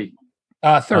third already?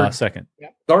 Third. Second.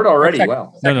 Yep. Third already. Second.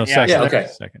 Wow. No, second. Yeah, okay.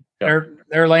 Second.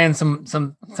 They're laying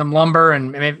some lumber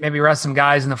and maybe rest some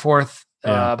guys in the fourth.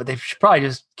 But they should probably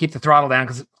just keep the throttle down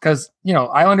because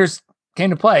Islanders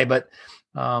came to play, but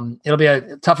it'll be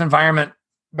a tough environment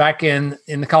back in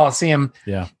the Coliseum.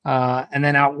 Yeah. And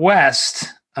then out west,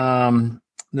 the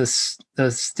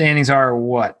standings are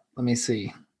what? Let me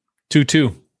see.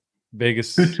 2-2.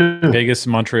 Vegas,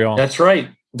 Montreal. That's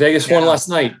right. Vegas won last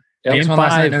night. Yep.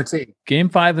 Game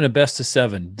 5 in a best of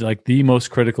 7, like the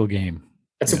most critical game.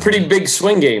 That's a pretty big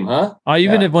swing game, huh?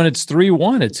 Even if when it's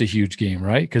 3-1, it's a huge game,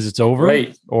 right? Because it's over,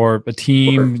 right. Or a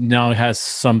team now has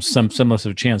some semblance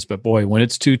of a chance. But boy, when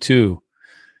it's 2-2,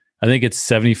 I think it's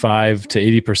 75 to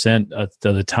 80% of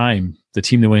the time the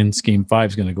team that wins Game 5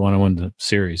 is going to go on and win the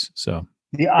series. So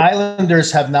the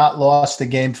Islanders have not lost a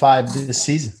Game 5 this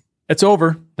season. It's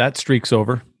over. That streak's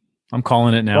over. I'm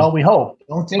calling it now. Well, we hope.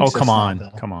 Don't think. Come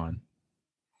on.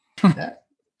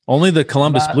 Only the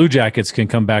Columbus Blue Jackets can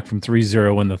come back from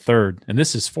 3-0 in the third, and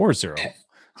this is 4-0.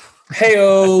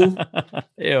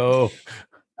 Heyo.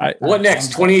 What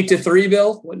next? 28-3,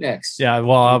 Bill? What next? Yeah,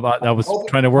 well, I was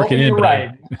trying to work it in.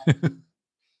 Right.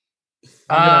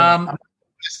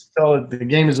 So the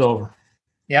game is over.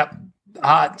 Yep.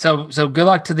 So good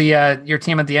luck to your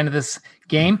team at the end of this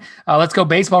game. Let's go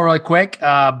baseball really quick.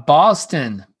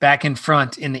 Boston back in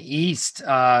front in the East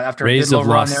after Rays have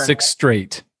lost 6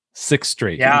 straight. 6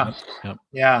 straight. Yeah. Yep.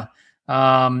 Yeah.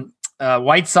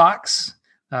 White Sox,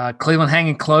 Cleveland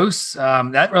hanging close.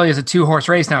 That really is a 2-horse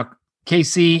race now.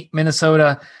 KC,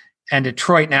 Minnesota, and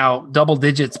Detroit now double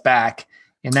digits back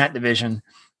in that division.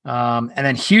 And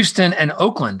then Houston and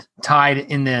Oakland tied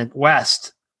in the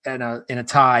West in a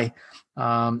tie.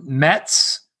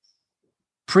 Mets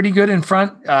pretty good in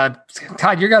front.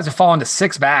 Todd, your guys have fallen to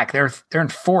 6 back. They're in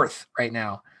 4th right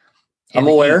now. I'm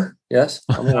aware. Yes,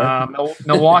 I'm aware.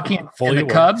 Milwaukee and the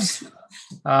Cubs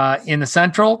in the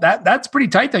Central. That's pretty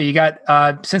tight though. You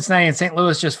got Cincinnati and St.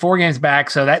 Louis just 4 games back,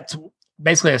 so that's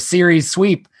basically a series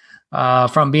sweep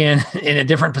from being in a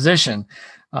different position.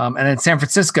 And then San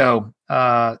Francisco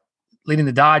leading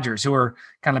the Dodgers, who are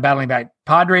kind of battling back.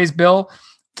 Padres, Bill,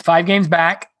 5 games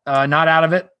back, not out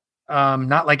of it.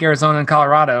 Not like Arizona and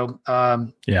Colorado.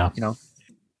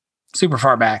 Super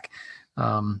far back.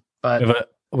 But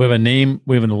we have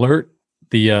an alert.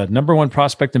 The number 1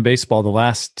 prospect in baseball the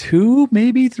last 2,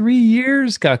 maybe 3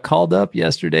 years got called up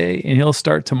yesterday, and he'll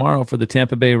start tomorrow for the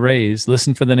Tampa Bay Rays.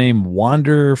 Listen for the name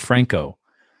Wander Franco.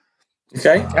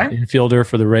 Okay. Infielder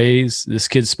for the Rays. This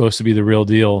kid's supposed to be the real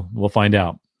deal. We'll find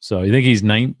out. So you think he's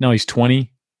 9? No, he's 20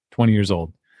 years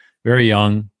old. Very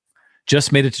young.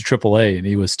 Just made it to AAA, and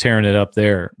he was tearing it up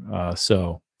there.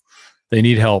 So they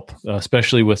need help,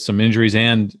 especially with some injuries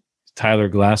and Tyler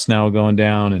Glass now going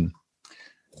down, and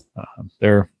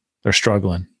they're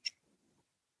struggling.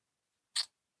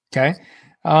 Okay.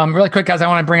 Really quick, guys, I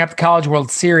want to bring up the College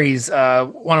World Series.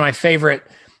 One of my favorite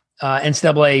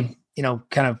NCAA,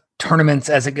 kind of tournaments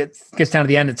as it gets down to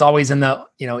the end. It's always in the,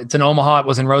 it's in Omaha. It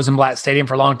was in Rosenblatt Stadium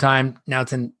for a long time. Now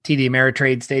it's in TD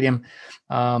Ameritrade Stadium.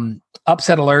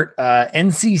 Upset alert.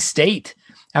 NC State,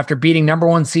 after beating number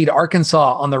 1 seed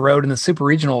Arkansas on the road in the Super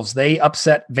Regionals, they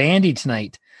upset Vandy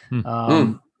tonight.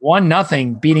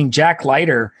 1-0, beating Jack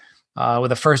Leiter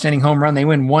with a first inning home run. They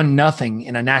win 1-0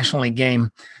 in a National League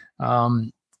game.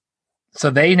 So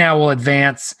they now will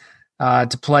advance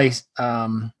to play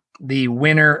the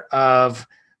winner of,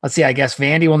 I guess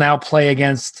Vandy will now play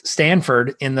against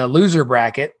Stanford in the loser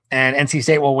bracket, and NC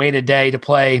State will wait a day to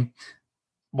play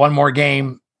one more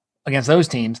game against those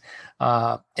teams.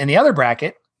 In the other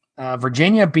bracket,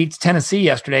 Virginia beats Tennessee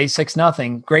yesterday,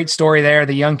 6-0. Great story there.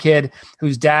 The young kid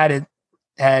whose dad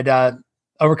had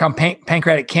overcome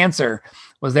pancreatic cancer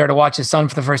was there to watch his son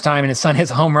for the first time, and his son hits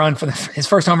a home run for his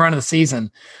first home run of the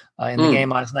season in the game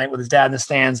last night with his dad in the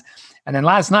stands. And then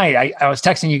last night, I was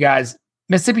texting you guys,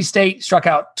 Mississippi State struck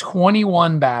out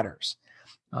 21 batters.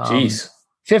 Jeez.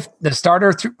 The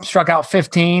starter struck out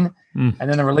 15, and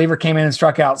then the reliever came in and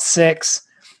struck out 6.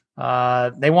 They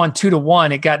won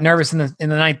 2-1. It got nervous in the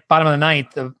ninth, bottom of the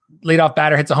ninth. The leadoff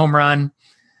batter hits a home run.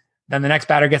 Then the next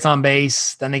batter gets on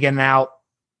base. Then they get an out.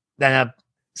 Then a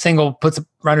single puts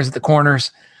runners at the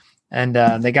corners, and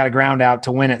they got a ground out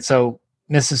to win it. So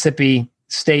Mississippi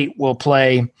State will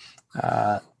play.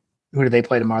 Who do they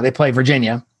play tomorrow? They play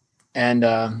Virginia,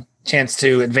 and chance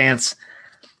to advance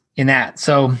in that.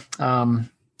 So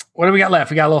what do we got left?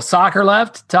 We got a little soccer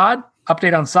left. Todd,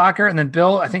 update on soccer, and then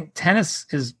Bill, I think tennis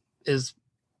is a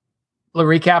little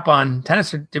recap on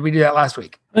tennis. Or did we do that last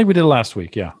week? I think we did it last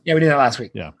week. Yeah. Yeah, we did that last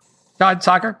week. Yeah. Todd,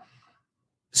 soccer.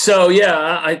 So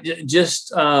I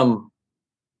just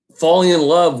falling in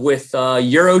love with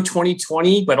Euro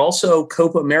 2020, but also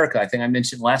Copa America. I think I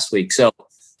mentioned last week. So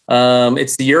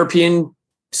it's the European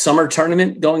summer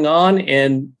tournament going on,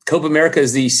 and Copa America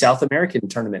is the South American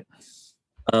tournament.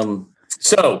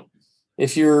 So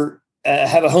if you're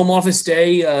have a home office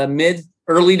day,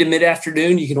 early to mid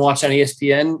afternoon, you can watch on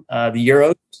ESPN the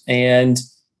Euros, and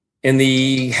in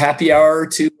the happy hour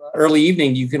to early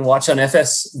evening, you can watch on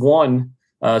FS1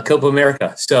 Copa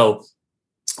America. So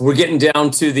we're getting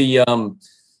down to the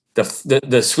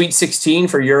Sweet 16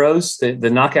 for Euros, the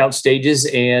knockout stages,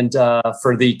 and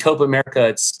for the Copa America,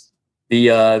 it's they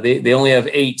only have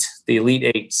 8, the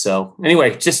Elite 8. So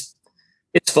anyway, just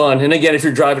it's fun. And again, if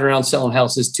you're driving around selling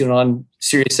houses, tune on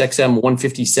Sirius XM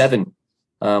 157.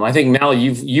 I think Mal,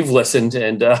 you've listened,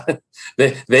 and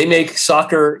they make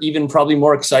soccer even probably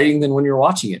more exciting than when you're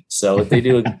watching it. So they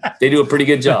do a pretty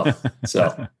good job.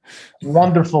 So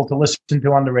wonderful to listen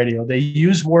to on the radio. They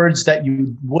use words that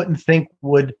you wouldn't think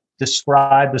would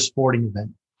describe a sporting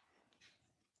event.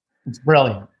 It's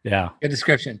brilliant. Yeah, good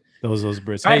description. Those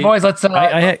Brits. All right, boys. Let's. Can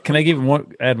I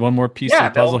add one more piece to the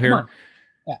puzzle here?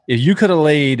 Yeah. If you could have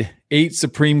laid 8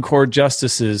 Supreme Court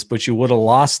justices, but you would have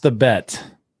lost the bet.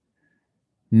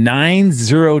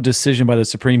 9-0 decision by the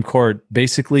Supreme Court,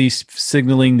 basically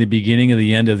signaling the beginning of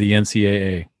the end of the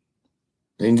NCAA.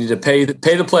 They need to pay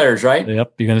the players, right?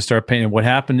 Yep, you're going to start paying. What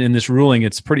happened in this ruling?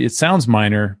 It sounds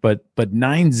minor, but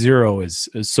 9-0 is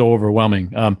so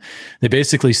overwhelming. They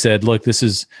basically said, look,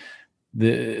 there's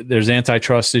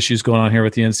antitrust issues going on here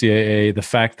with the NCAA. The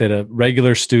fact that a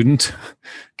regular student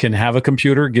can have a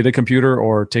computer, get a computer,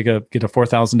 or get a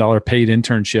 $4,000 paid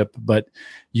internship, but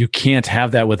you can't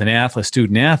have that with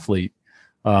student athlete.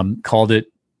 Called it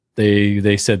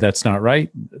They said that's not right.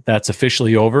 That's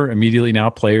officially over. Immediately now,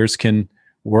 players can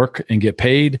work and get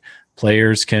paid.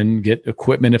 Players can get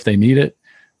equipment if they need it,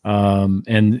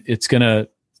 and it's going to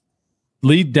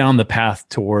lead down the path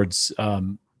towards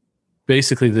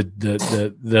basically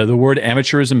the word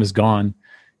amateurism is gone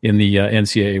in the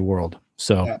NCAA world.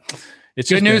 So it's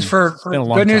good news for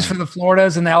the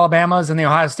Floridas and the Alabamas and the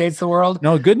Ohio States of the world.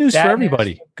 No, good news for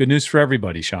everybody. Good news for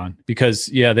everybody, Sean, because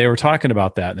they were talking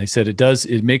about that and they said it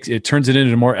turns it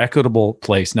into a more equitable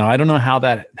place. Now, I don't know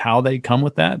how they come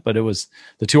with that, but it was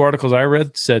the two articles I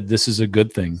read said this is a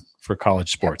good thing for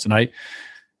college sports. And I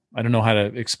don't know how to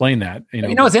explain that.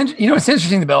 It's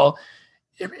interesting, Bill.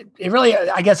 It really,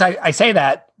 I guess I say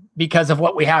that because of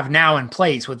what we have now in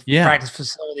place with practice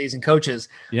facilities and coaches.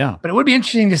 Yeah. But it would be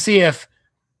interesting to see if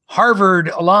Harvard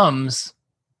alums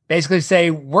basically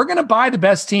say, we're going to buy the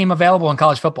best team available in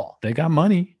college football. They got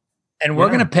money. And we're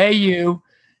going to pay you,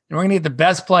 and we're going to get the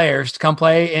best players to come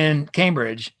play in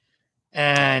Cambridge.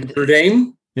 And Notre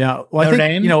Dame? Yeah. Well, I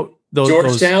think,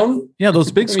 Georgetown?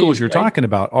 Those big schools you're talking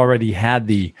about already had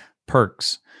the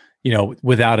perks,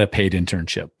 without a paid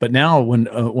internship. But now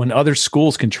when other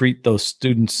schools can treat those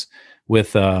students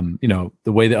with, the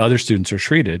way the other students are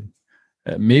treated,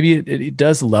 maybe it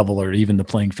does level or even the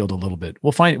playing field a little bit.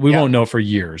 We'll find, we won't know for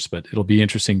years, but it'll be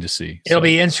interesting to see. It'll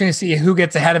be interesting to see who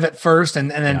gets ahead of it first and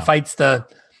then fights the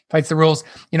rules.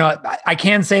 I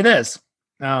can say this,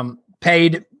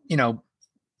 paid,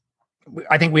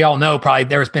 I think we all know probably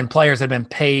there's been players that have been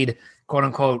paid, quote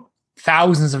unquote,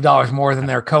 thousands of dollars more than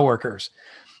their coworkers.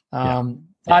 Todd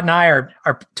and I are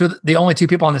the only two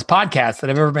people on this podcast that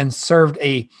have ever been served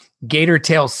a gator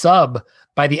tail sub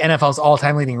by the NFL's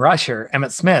all-time leading rusher,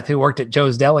 Emmitt Smith, who worked at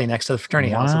Joe's Deli next to the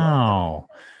fraternity house. Wow.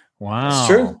 That's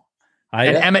true.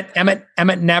 And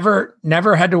Emmitt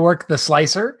never had to work the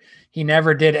slicer. He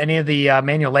never did any of the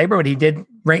manual labor, but he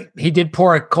did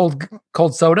pour a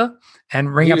cold soda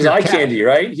and ring up your eye candy,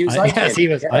 right? He was eye candy. He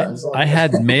was. I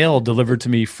had mail delivered to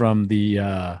me from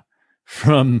the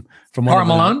from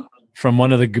Malone, from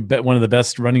one of the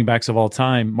best running backs of all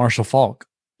time, Marshall Falk.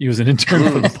 He was an intern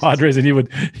for the Padres, and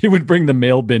he would bring the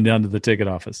mail bin down to the ticket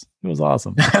office. It was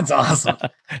awesome. That's awesome.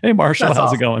 Hey, Marshall,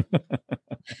 how's it going?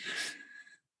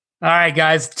 All right,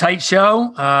 guys, tight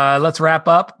show. Let's wrap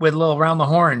up with a little around the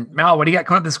horn. Mal, what do you got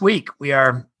coming up this week? We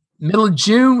are middle of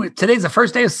June. Today's the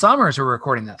first day of summer as we're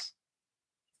recording this.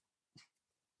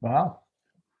 Wow.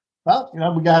 Well,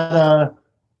 we got a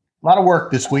lot of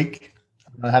work this week.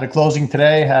 I had a closing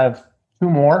today, have two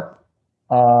more.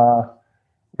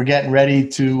 We're getting ready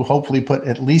to hopefully put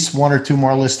at least one or two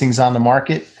more listings on the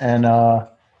market. And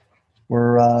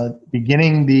we're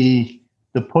beginning the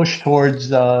push towards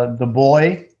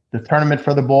the tournament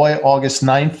for the boy, August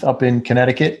 9th up in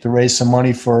Connecticut to raise some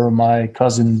money for my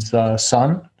cousin's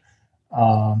son.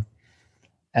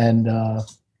 And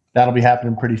that'll be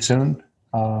happening pretty soon.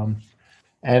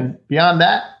 And beyond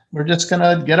that, we're just going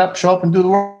to show up and do the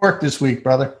work this week,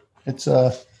 brother. It's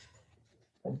going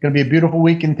to be a beautiful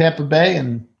week in Tampa Bay,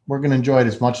 and we're going to enjoy it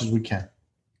as much as we can.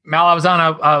 Mal, I was on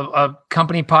a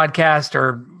company podcast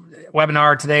or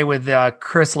webinar today with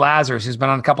Chris Lazarus, who's been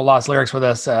on a couple Lost Lyrics with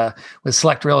us with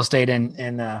Select Real Estate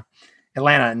in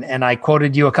Atlanta. And I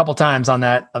quoted you a couple times on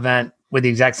that event with the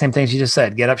exact same things you just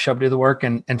said. Get up, show up, do the work,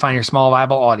 and find your small,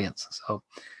 viable audience. So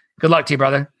good luck to you,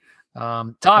 brother.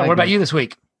 Todd, what about you this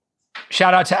week?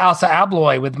 Shout out to Elsa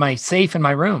Abloy with my safe in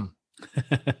my room.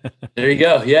 There you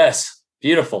go. Yes.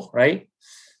 Beautiful, right?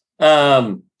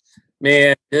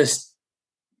 Man, just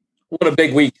what a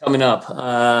big week coming up.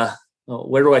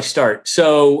 Where do I start?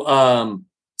 So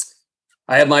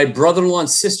I have my brother-in-law and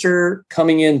sister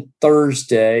coming in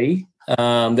Thursday.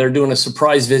 They're doing a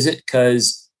surprise visit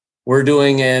because we're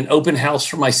doing an open house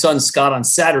for my son, Scott, on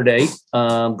Saturday,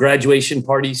 graduation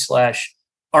party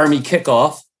 / Army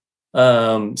kickoff.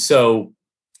 So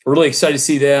we're really excited to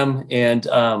see them. And,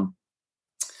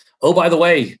 by the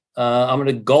way, I'm going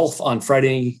to golf on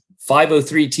Friday,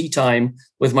 5:03 tee time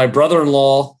with my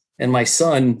brother-in-law and my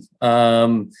son.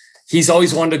 He's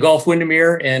always wanted to golf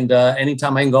Windermere, and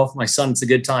anytime I can golf with my son, it's a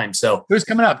good time. So who's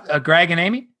coming up? Greg and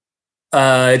Amy?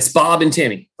 It's Bob and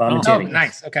Tammy. And Tammy.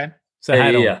 Nice. Okay. So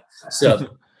yeah.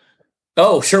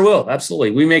 So, sure will.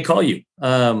 Absolutely. We may call you.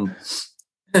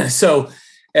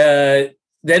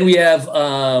 Then we have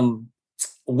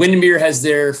Windermere has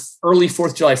their early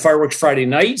 4th of July fireworks Friday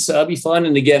night. So that'll be fun.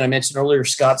 And again, I mentioned earlier,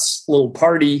 Scott's little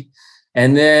party.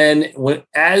 And then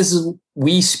as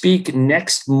we speak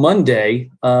next Monday,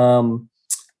 we'll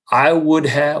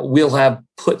have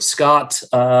put Scott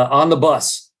on the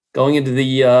bus going into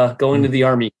the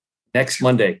Army next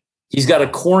Monday. He's got a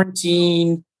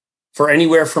quarantine for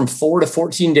anywhere from 4 to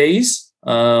 14 days.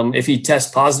 If he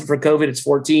tests positive for COVID, it's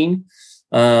 14.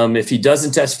 If he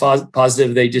doesn't test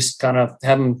positive, they just kind of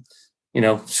have him,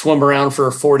 swim around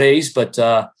for 4 days, but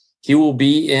he will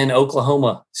be in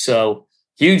Oklahoma. So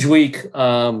huge week.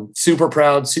 Super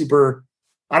proud,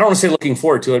 I don't want to say looking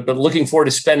forward to it, but looking forward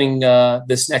to spending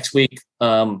this next week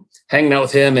hanging out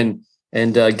with him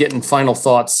and getting final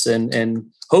thoughts and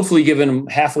hopefully giving him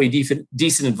halfway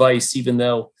decent advice, even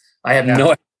though I have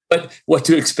no idea what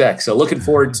to expect. So looking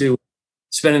forward to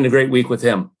spending a great week with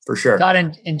him for sure.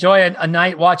 God, enjoy a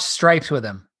night, watch Stripes with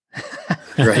him.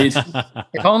 Right.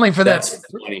 If only for that.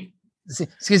 Funny.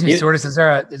 Excuse me, Stewardess. Is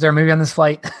there a movie on this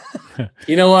flight?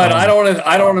 You know what? I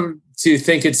don't want to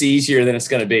think it's easier than it's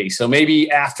going to be. So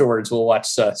maybe afterwards we'll watch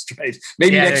Stripes.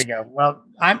 Maybe there you go. Well,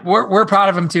 we're proud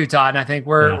of him too, Todd, and I think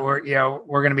we're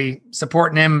going to be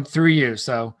supporting him through you.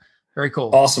 So very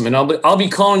cool. Awesome. And I'll be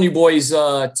calling you boys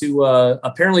to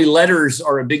apparently letters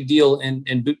are a big deal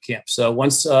in boot camp. So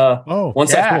once cool. we're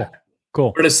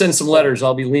going to send some letters,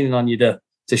 I'll be leaning on you to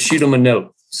shoot them a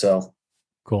note. So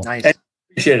cool. Nice.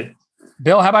 Appreciate it.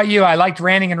 Bill, how about you? I liked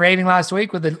ranting and raving last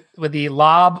week with the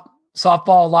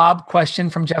softball lob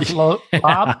question from Jeff Lob.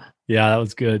 Yeah, that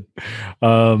was good.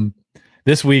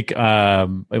 This week,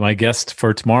 my guest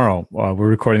for tomorrow, we're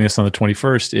recording this on the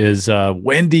 21st, is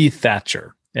Wendy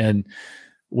Thatcher. And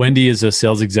Wendy is a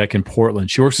sales exec in Portland.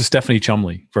 She works with Stephanie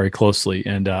Chumley very closely.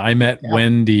 And I met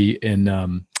Wendy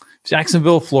in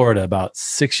Jacksonville, Florida, about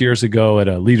 6 years ago at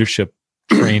a leadership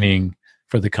training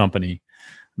for the company.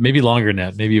 Maybe longer than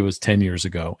that. Maybe it was 10 years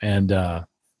ago. And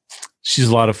she's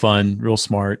a lot of fun, real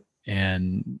smart.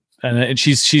 And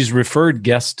she's referred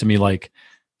guests to me like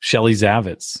Shelley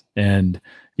Zavitz and,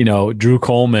 Drew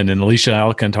Coleman and Alicia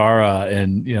Alcantara.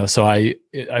 And, so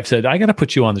I've said, I got to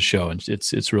put you on the show, and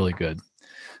it's really good.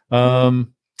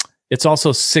 It's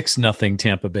also 6-0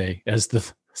 Tampa Bay as the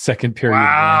second period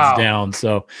runs down.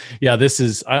 So yeah,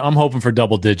 I'm hoping for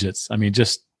double digits. I mean,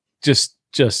 just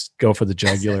go for the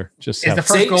jugular. Just save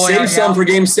some for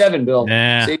game 7, Bill.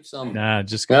 Save some.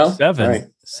 Just go 7. Right.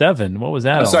 7. What was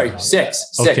that? I'm sorry,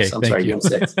 6. Okay, 6. I'm sorry, game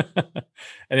 6.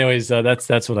 Anyways, that's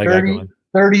what I got going.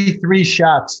 33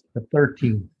 shots to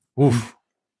 13. Oof.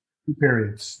 2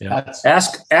 periods. Yeah.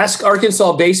 Ask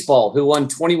Arkansas baseball, who won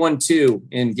 21-2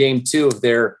 in game 2 of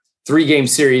their 3-game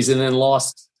series and then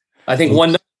lost, I think,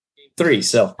 1-0 game 3.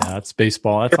 So that's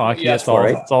baseball. That's hockey. That's all.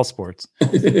 Right? It's all sports.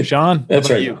 Sean, that's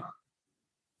right. You?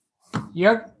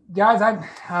 Yeah, guys, I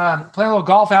play a little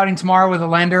golf outing tomorrow with a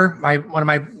lender, one of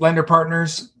my lender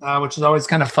partners, which is always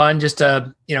kind of fun just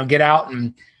to get out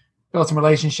and build some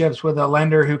relationships with a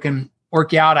lender who can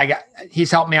work you out.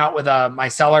 He's helped me out with my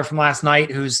seller from last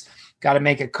night, who's got to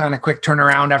make a kind of quick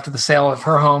turnaround after the sale of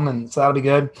her home, and so that'll be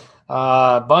good.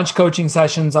 Bunch coaching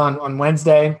sessions on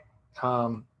Wednesday,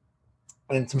 and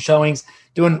some showings.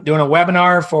 Doing a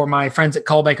webinar for my friends at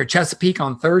Cullbaker Chesapeake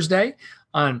on Thursday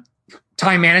on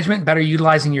time management, better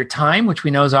utilizing your time, which we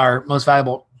know is our most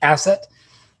valuable asset,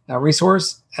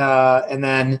 resource. And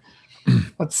then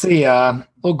let's see, a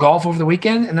little golf over the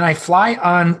weekend. And then I fly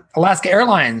on Alaska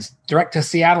Airlines direct to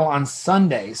Seattle on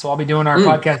Sunday. So I'll be doing our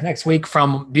podcast next week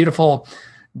from beautiful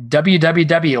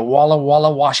www. Walla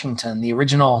Walla, Washington, the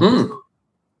original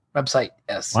website.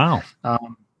 Yes. Wow.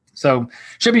 So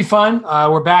should be fun.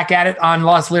 We're back at it on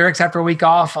Lost Lyrics after a week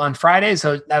off on Friday.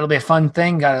 So that'll be a fun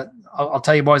thing. I'll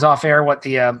tell you boys off air what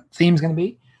the theme's going to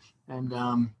be,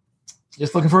 and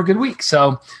just looking for a good week.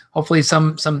 So hopefully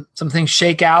some things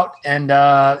shake out, and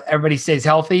everybody stays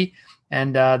healthy,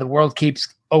 and the world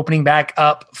keeps opening back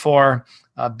up for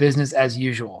business as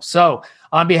usual. So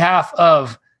on behalf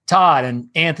of Todd and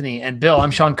Anthony and Bill,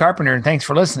 I'm Sean Carpenter, and thanks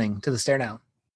for listening to the StareDown.